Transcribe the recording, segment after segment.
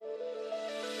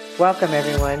Welcome,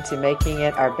 everyone, to Making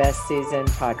It Our Best Season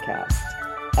podcast,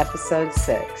 episode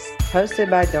 6,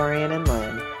 hosted by Dorian and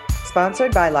Lynn,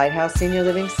 sponsored by Lighthouse Senior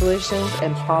Living Solutions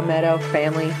and Palmetto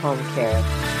Family Home Care,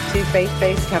 two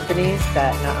faith-based companies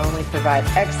that not only provide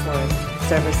excellent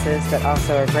services, but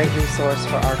also are a great resource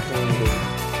for our community.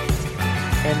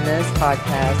 In this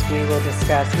podcast, we will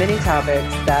discuss many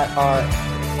topics that are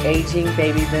aging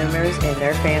baby boomers and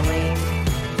their family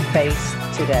face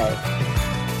today.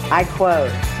 I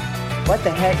quote, "What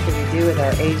the heck do we do with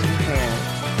our aging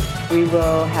parents?" We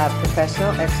will have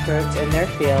professional experts in their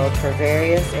field for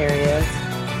various areas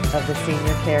of the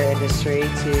senior care industry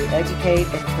to educate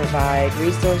and provide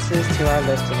resources to our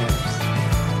listeners.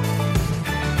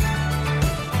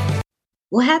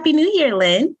 Well, Happy New Year,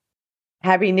 Lynn.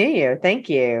 Happy New Year. Thank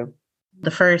you.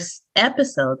 The first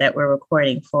episode that we're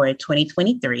recording for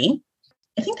 2023.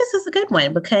 I think this is a good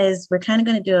one because we're kind of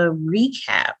going to do a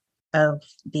recap of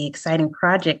the exciting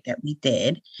project that we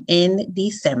did in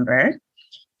December.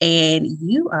 And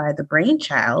you are the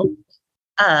brainchild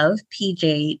of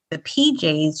the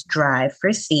PJ's Drive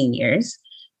for Seniors,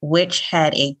 which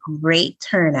had a great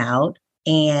turnout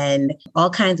and all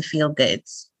kinds of feel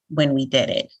goods when we did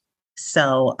it.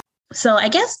 So I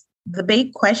guess the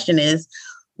big question is,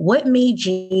 what made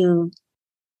you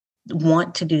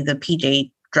want to do the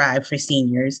PJ Drive for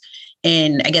Seniors?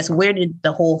 And I guess where did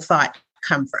the whole thought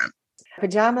come from?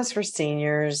 Pajamas for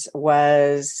Seniors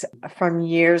was from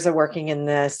years of working in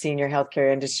the senior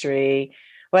healthcare industry,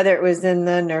 whether it was in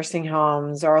the nursing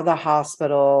homes or the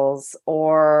hospitals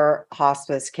or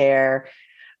hospice care.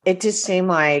 It just seemed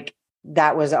like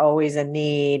that was always a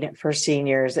need for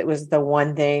seniors. It was the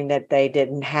one thing that they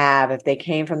didn't have. If they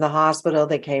came from the hospital,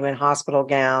 they came in hospital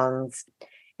gowns.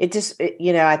 I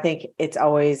think it's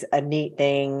always a neat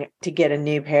thing to get a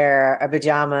new pair of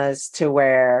pajamas to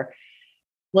wear.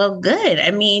 Well, good.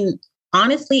 I mean,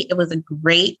 honestly, it was a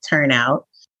great turnout.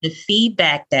 The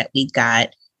feedback that we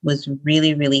got was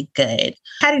really, really good.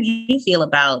 How did you feel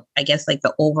about, I guess, like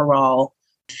the overall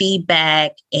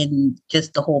feedback and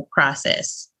just the whole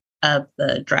process of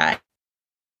the drive?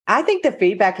 I think the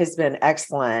feedback has been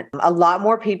excellent. A lot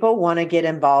more people want to get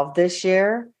involved this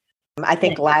year. I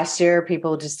think last year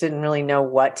people just didn't really know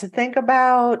what to think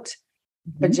about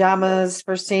pajamas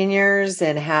for seniors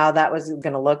and how that was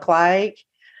going to look like.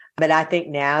 But I think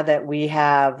now that we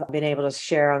have been able to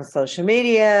share on social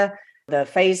media, the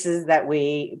faces that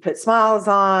we put smiles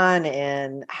on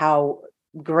and how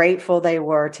grateful they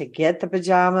were to get the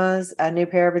pajamas, a new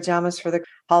pair of pajamas for the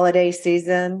holiday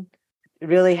season,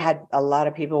 really had a lot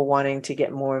of people wanting to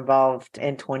get more involved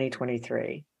in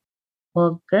 2023.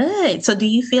 Well, good. So do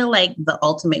you feel like the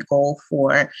ultimate goal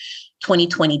for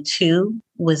 2022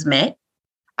 was met?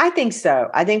 I think so.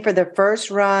 I think for the first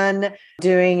run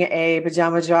doing a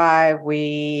pajama drive,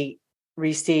 we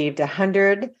received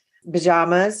 100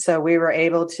 pajamas. So we were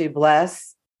able to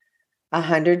bless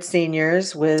 100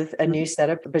 seniors with a new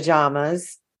set of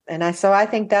pajamas. And I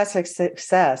think that's a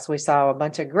success. We saw a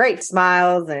bunch of great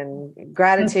smiles and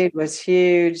gratitude was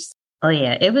huge. Oh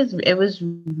yeah, it was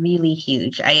really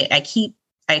huge.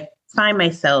 I find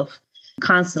myself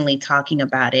constantly talking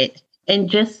about it and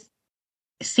just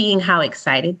seeing how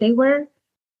excited they were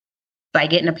by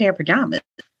getting a pair of pajamas.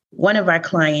 One of our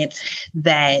clients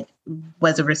that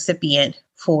was a recipient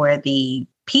for the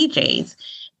PJs,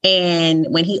 and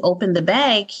when he opened the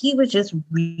bag, he was just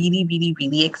really, really,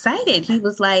 really excited. He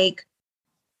was like,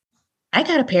 "I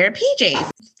got a pair of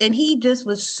PJs." And he just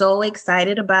was so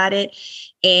excited about it.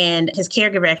 And his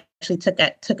caregiver actually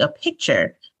took a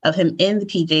picture of him in the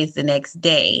PJs the next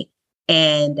day.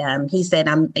 And he said,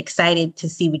 "I'm excited to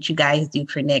see what you guys do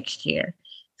for next year."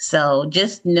 So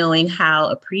just knowing how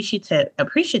appreciative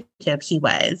he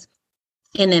was.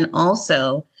 And then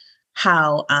also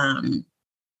how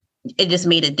it just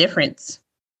made a difference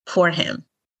for him,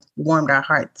 warmed our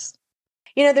hearts.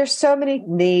 There's so many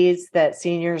needs that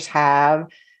seniors have,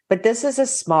 but this is a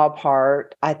small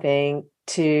part, I think,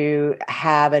 to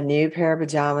have a new pair of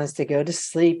pajamas to go to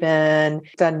sleep in.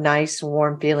 It's a nice,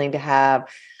 warm feeling to have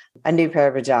a new pair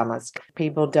of pajamas.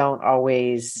 People don't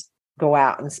always go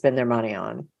out and spend their money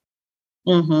on.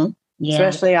 Mm-hmm. Yeah.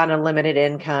 Especially on a limited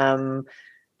income.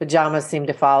 Pajamas seem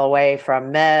to fall away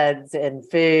from meds and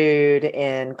food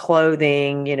and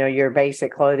clothing, your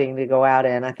basic clothing to go out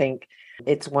in. I think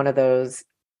it's one of those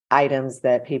items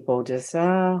that people just,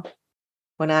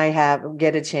 when I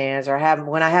get a chance or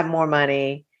when I have more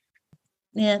money.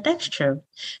 Yeah, that's true.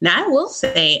 Now, I will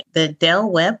say the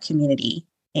Del Webb community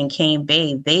in Cane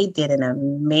Bay, they did an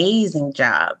amazing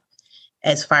job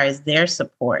as far as their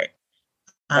support.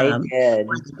 They did.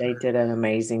 They did an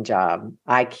amazing job.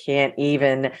 I can't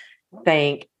even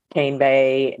thank Cane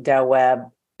Bay, Del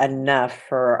Webb enough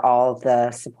for all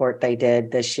the support they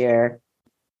did this year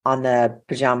on the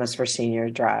Pajamas for Senior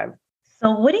drive.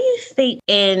 So what do you think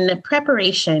in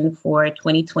preparation for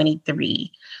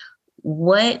 2023?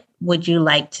 What would you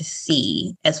like to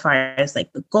see as far as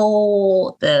like the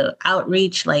goal, the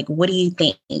outreach? Like, what do you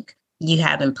think you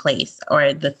have in place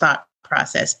or the thought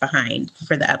process behind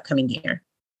for the upcoming year?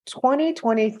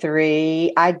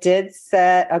 2023, I did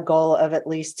set a goal of at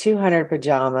least 200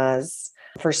 pajamas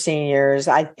for seniors.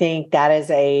 I think that is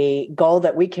a goal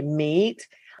that we can meet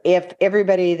if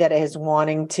everybody that is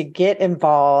wanting to get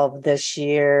involved this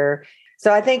year.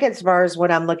 So I think as far as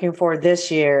what I'm looking for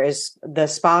this year is the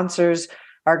sponsors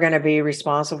are going to be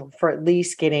responsible for at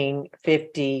least getting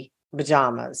 50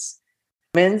 pajamas,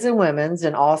 men's and women's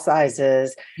in all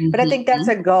sizes. But I think that's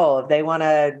a goal. If they want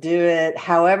to do it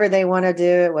however they want to do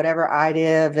it, whatever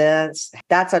idea, events,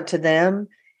 that's up to them.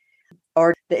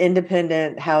 Or the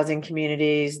independent housing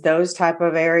communities, those type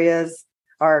of areas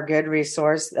are a good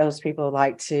resource. Those people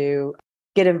like to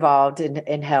get involved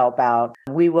and help out.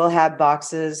 We will have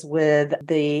boxes with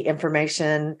the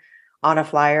information on a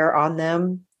flyer on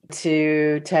them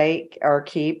to take or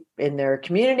keep in their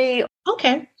community.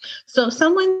 Okay. So if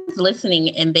someone's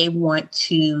listening and they want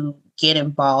to get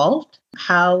involved,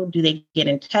 how do they get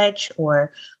in touch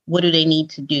or what do they need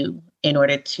to do in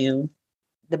order to?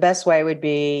 The best way would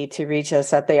be to reach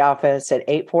us at the office at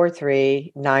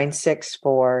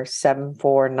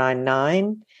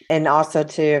 843-964-7499. And also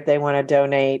too, if they want to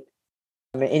donate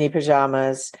any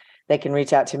pajamas, they can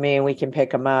reach out to me and we can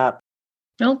pick them up.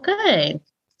 Okay.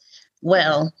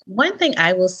 Well, one thing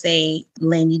I will say,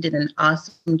 Lynn, you did an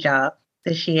awesome job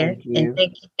this year. And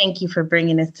thank you for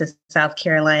bringing us to South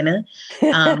Carolina.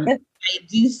 I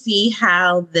do see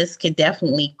how this could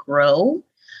definitely grow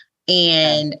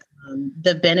and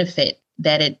the benefit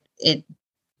that it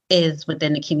is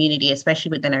within the community, especially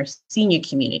within our senior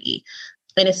community,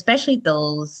 and especially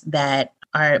those that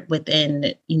are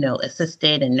within,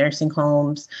 assisted and nursing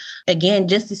homes. Again,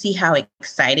 just to see how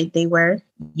excited they were.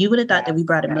 You would have thought that we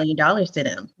brought $1 million to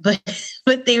them, but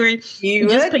they were. You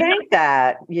would think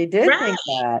that. You did think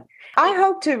that. I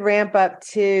hope to ramp up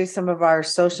to some of our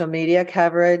social media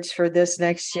coverage for this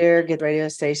next year, get radio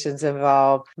stations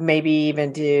involved, maybe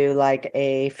even do like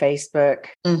a Facebook,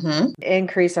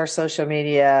 increase our social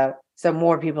media so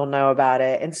more people know about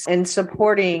it and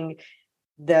supporting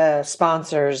the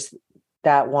sponsors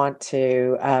that want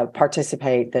to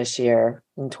participate this year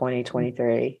in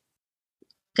 2023.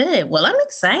 Good. Well, I'm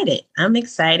excited.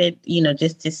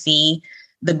 Just to see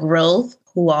the growth,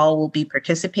 who all will be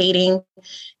participating,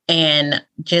 and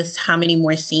just how many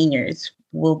more seniors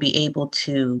will be able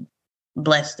to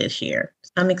bless this year.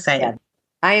 I'm excited. Yeah,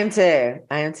 I am too.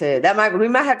 We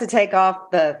might have to take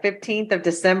off the 15th of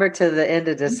December to the end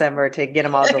of December to get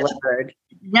them all delivered.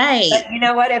 Right. But you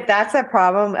know what? If that's a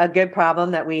problem, a good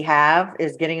problem that we have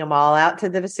is getting them all out to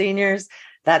the seniors,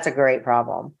 that's a great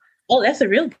problem. Oh, that's a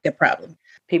real good problem.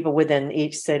 People within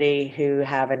each city who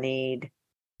have a need.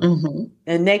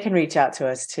 And they can reach out to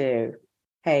us too.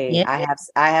 Hey, I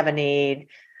have a need.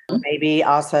 Maybe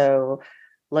also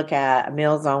look at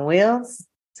Meals on Wheels,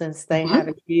 since they have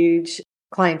a huge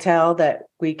clientele that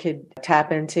we could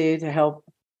tap into to help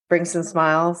bring some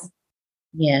smiles.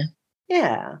 Yeah.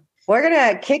 We're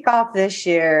going to kick off this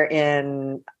year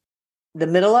in the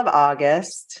middle of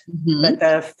August, but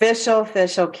the official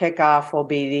kickoff will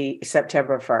be the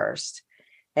September 1st.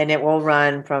 And it will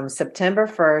run from September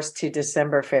 1st to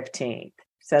December 15th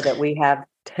so that we have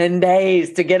 10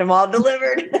 days to get them all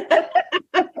delivered.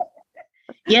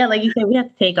 Yeah, like you said, we have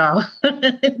to take off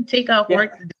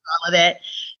work to do all of that.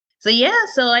 So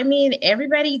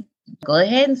everybody go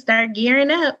ahead and start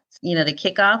gearing up. The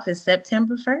kickoff is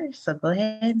September 1st. So go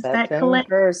ahead and start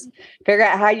collecting. Figure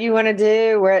out how you want to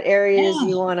do, what areas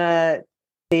you want to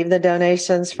leave the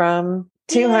donations from.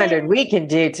 200. We can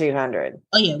do 200.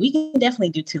 Oh, yeah, we can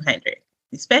definitely do 200,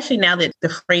 especially now that the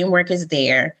framework is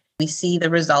there. We see the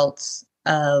results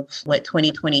of what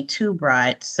 2022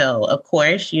 brought. So, of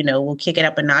course, we'll kick it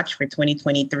up a notch for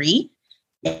 2023.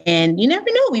 And you never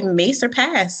know, we may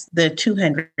surpass the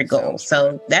 200 goal.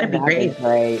 So that'd be great.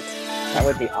 That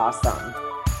would be awesome.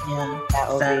 Yeah.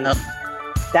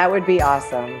 That would be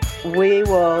awesome. We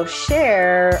will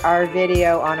share our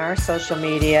video on our social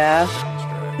media.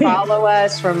 Follow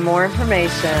us for more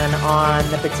information on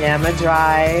the Pajama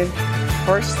Drive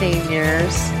for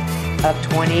Seniors of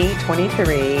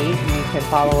 2023. You can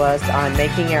follow us on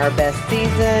Making It Our Best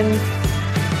Season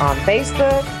on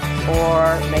Facebook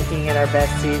or Making It Our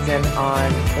Best Season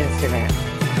on Instagram.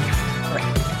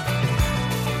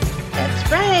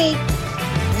 That's right.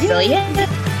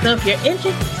 So if you're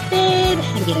interested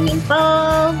interested in getting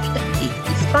involved,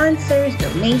 seeking sponsors,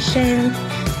 donations,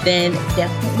 then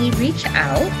definitely reach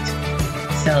out.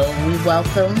 So we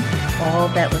welcome all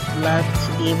that would love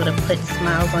to be able to put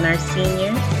smiles on our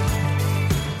seniors.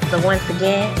 So once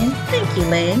again, thank you,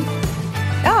 Lynn.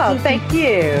 Oh, thank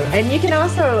you. And you can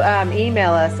also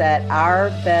email us at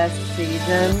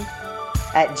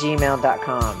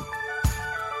ourbestseason@gmail.com.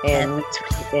 And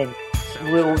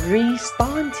we'll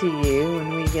respond to you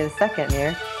when we get a second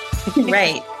here.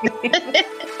 Right.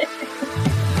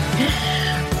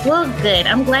 Well, good.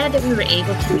 I'm glad that we were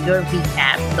able to do your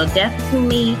recap. So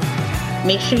definitely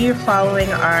make sure you're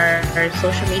following our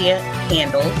social media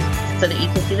handles so that you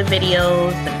can see the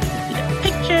videos, so that you can see the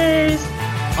pictures,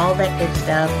 all that good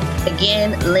stuff.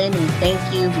 Again, Lynn, we thank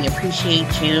you. We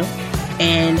appreciate you.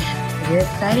 And we're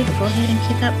excited to go ahead and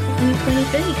kick up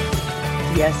 2023.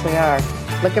 Yes, we are.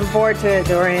 Looking forward to it,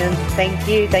 Dorian. Thank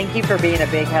you. Thank you for being a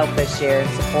big help this year,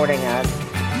 supporting us.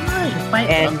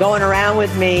 And going around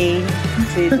with me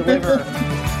to deliver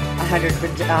 100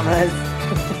 pajamas.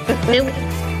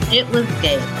 It was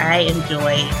good. I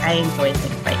enjoy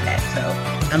things like that. So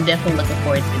I'm definitely looking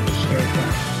forward to this year as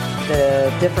well.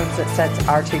 The difference that sets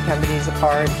our two companies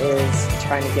apart is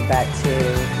trying to get back to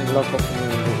the local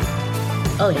community.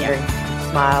 Oh, yeah. Bring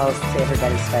smiles to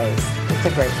everybody's face. It's a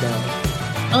great feeling.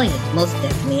 Oh, yeah, most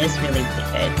definitely. It's really,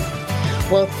 really good.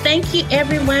 Well, thank you,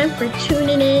 everyone, for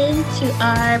tuning in to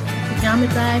our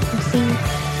Pajamas Live for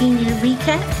Senior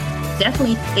Recap.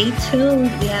 Definitely stay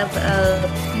tuned. We have a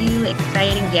few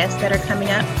exciting guests that are coming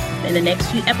up in the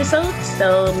next few episodes.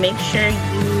 So make sure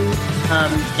you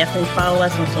definitely follow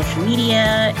us on social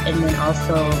media and then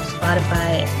also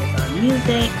Spotify, Amazon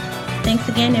Music. Thanks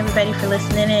again, everybody, for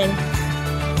listening in.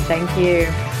 Thank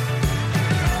you.